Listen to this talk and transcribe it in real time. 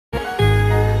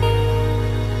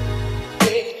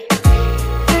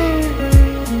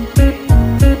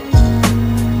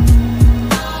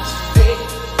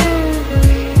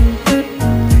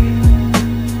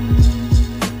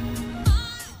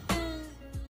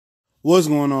What's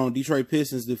going on? Detroit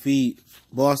Pistons defeat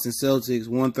Boston Celtics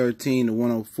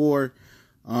 113-104.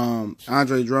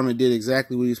 Andre Drummond did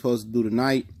exactly what he was supposed to do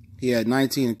tonight. He had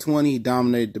 19 and 20. He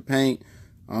dominated the paint,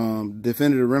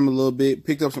 defended the rim a little bit,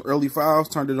 picked up some early fouls,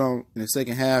 turned it on in the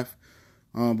second half.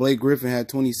 Blake Griffin had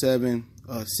 27,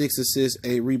 6 assists,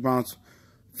 8 rebounds,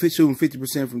 shooting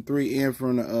 50% from 3 and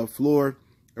from the floor.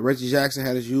 Reggie Jackson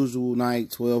had his usual night,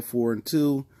 12, 4, and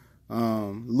 2.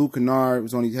 Luke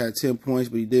Kennard had 10 points,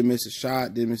 but he did miss a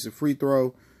shot, did miss a free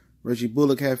throw. Reggie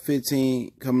Bullock had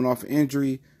 15 coming off an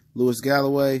injury. Lewis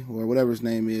Galloway, or whatever his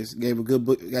name is, got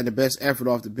the best effort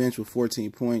off the bench with 14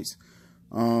 points.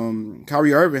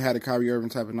 Kyrie Irving had a Kyrie Irving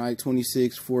type of night,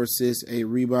 26, 4 assists, 8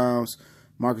 rebounds.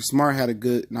 Marcus Smart had a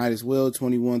good night as well,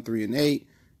 21, 3, and 8.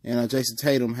 And Jason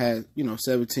Tatum had,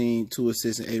 17, 2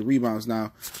 assists, and 8 rebounds.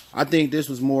 Now, I think this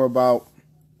was more about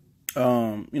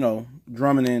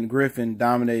Drummond and Griffin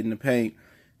dominating the paint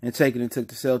and taking it to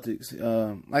the Celtics.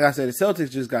 Like I said, the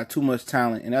Celtics just got too much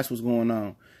talent, and that's what's going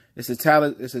on. It's a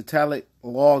talent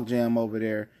log jam over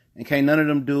there, and can't none of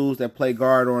them dudes that play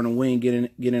guard or on the wing get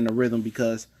in the rhythm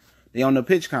because they on the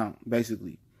pitch count,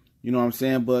 basically. You know what I'm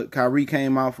saying? But Kyrie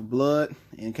came out for blood,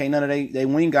 and can't none of they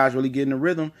wing guys really get in the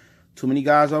rhythm. Too many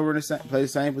guys over in play the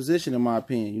same position, in my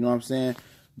opinion. You know what I'm saying?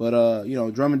 But,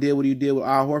 Drummond did what he did with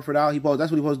Al Horford out.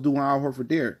 That's what he supposed to do when Al Horford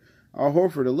there. Al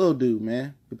Horford, a little dude,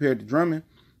 man, compared to Drummond.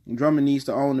 And Drummond needs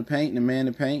to own the paint and man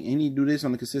the paint. And he need to do this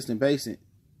on a consistent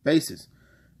basis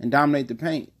and dominate the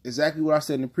paint. Exactly what I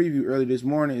said in the preview earlier this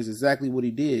morning is exactly what he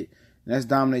did. And that's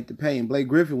dominate the paint. And Blake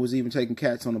Griffin was even taking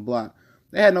cats on the block.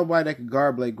 They had nobody that could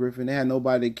guard Blake Griffin. They had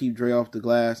nobody that could keep Dre off the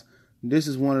glass. This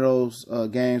is one of those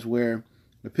games where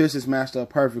the Pistons matched up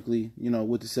perfectly,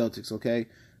 with the Celtics, okay?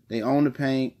 They own the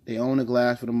paint, they own the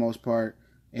glass for the most part,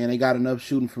 and they got enough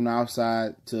shooting from the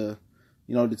outside to,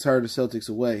 deter the Celtics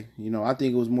away. I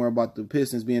think it was more about the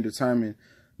Pistons being determined,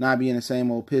 not being the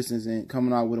same old Pistons and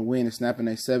coming out with a win and snapping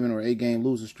a 7 or 8 game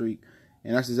losing streak.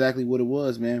 And that's exactly what it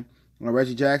was, man.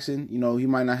 Reggie Jackson, he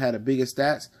might not have the biggest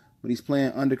stats, but he's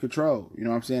playing under control. You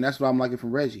know what I'm saying? That's what I'm liking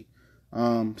from Reggie.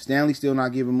 Stanley still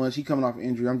not giving much. He coming off an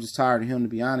injury. I'm just tired of him, to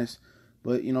be honest.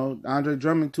 But, Andre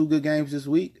Drummond, 2 good games this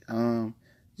week.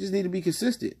 Just need to be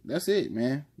consistent. That's it,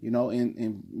 man.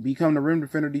 And become the rim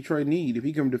defender Detroit need. If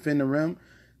he can defend the rim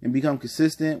and become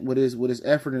consistent with his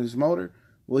effort and his motor,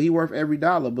 well, he worth every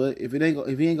dollar. But if he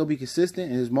ain't gonna be consistent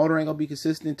and his motor ain't gonna be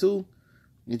consistent too,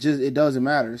 it doesn't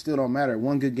matter. It still don't matter.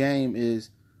 One good game is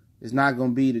not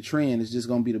gonna be the trend. It's just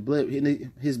gonna be the blip.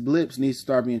 His blips needs to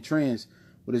start being trends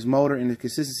with his motor and the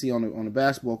consistency on the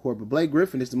basketball court. But Blake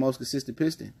Griffin is the most consistent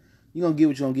Piston. You're gonna get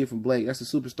what you're gonna get from Blake. That's a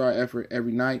superstar effort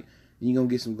every night. And you're going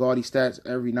to get some gaudy stats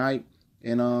every night.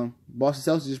 And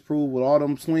Boston Celtics just proved with all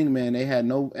them swing men, they had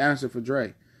no answer for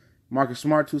Dre. Marcus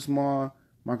Smart, too small.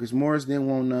 Marcus Morris didn't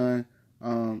want none.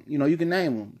 You can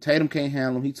name him. Tatum can't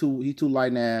handle him. He too light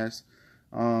in the ass.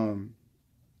 Al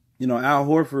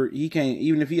Horford, he can't,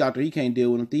 even if he out there, he can't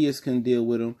deal with him. Theus couldn't deal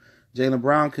with him. Jaylen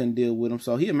Brown couldn't deal with him.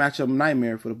 So he a matchup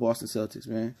nightmare for the Boston Celtics,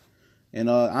 man.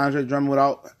 And Andre Drummond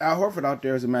without Al Horford out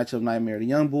there is a matchup nightmare. The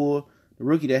young bull, the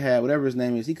rookie that had, whatever his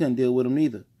name is, he couldn't deal with him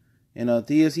neither. And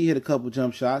Theus, he hit a couple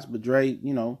jump shots, but Dre,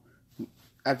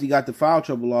 after he got the foul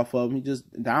trouble off of him, he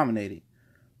just dominated.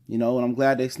 And I'm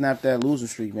glad they snapped that losing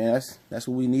streak, man. That's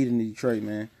what we need in Detroit,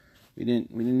 man. We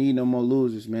didn't need no more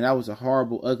losers, man. That was a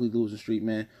horrible, ugly losing streak,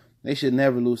 man. They should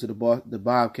never lose to the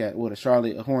Bobcat or the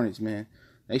Charlotte Hornets, man.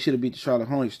 They should have beat the Charlotte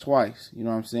Hornets twice. You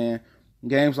know what I'm saying?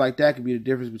 Games like that could be the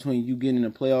difference between you getting in the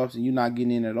playoffs and you not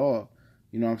getting in at all.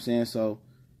 You know what I'm saying? So,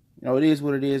 it is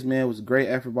what it is, man. It was a great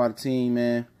effort by the team,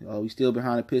 man. We still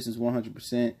behind the Pistons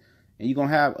 100%. And you're going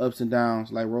to have ups and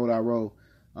downs like roll out roll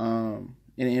in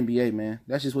the NBA, man.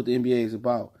 That's just what the NBA is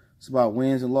about. It's about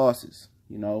wins and losses,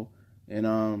 And,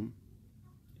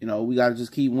 we got to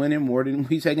just keep winning more than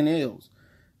we taking L's.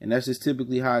 And that's just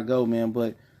typically how it go, man.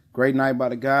 But great night by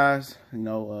the guys.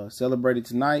 Celebrated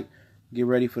tonight. Get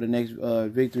ready for the next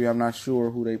victory. I'm not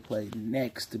sure who they play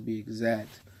next, to be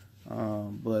exact.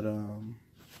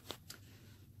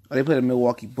 They play the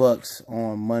Milwaukee Bucks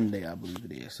on Monday, I believe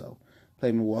it is. So,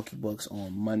 play Milwaukee Bucks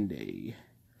on Monday.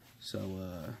 So,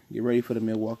 get ready for the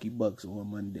Milwaukee Bucks on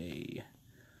Monday.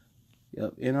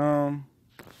 Yep. And, I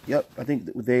think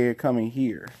they're coming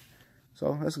here.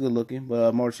 So, that's good looking.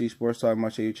 But, Motor City Sports Talk,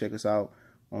 make sure you check us out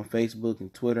on Facebook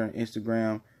and Twitter and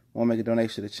Instagram. Want to make a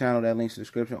donation to the channel, that link's in the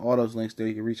description. All those links there,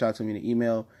 you can reach out to me in the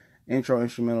email. Intro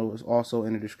instrumental is also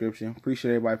in the description.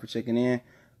 Appreciate everybody for checking in.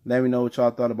 Let me know what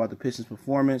y'all thought about the Pistons'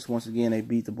 performance. Once again, they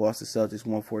beat the Boston Celtics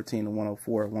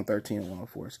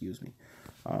 113-104, excuse me.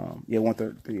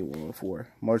 113-104.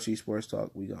 Motor City Sports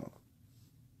Talk, we gone.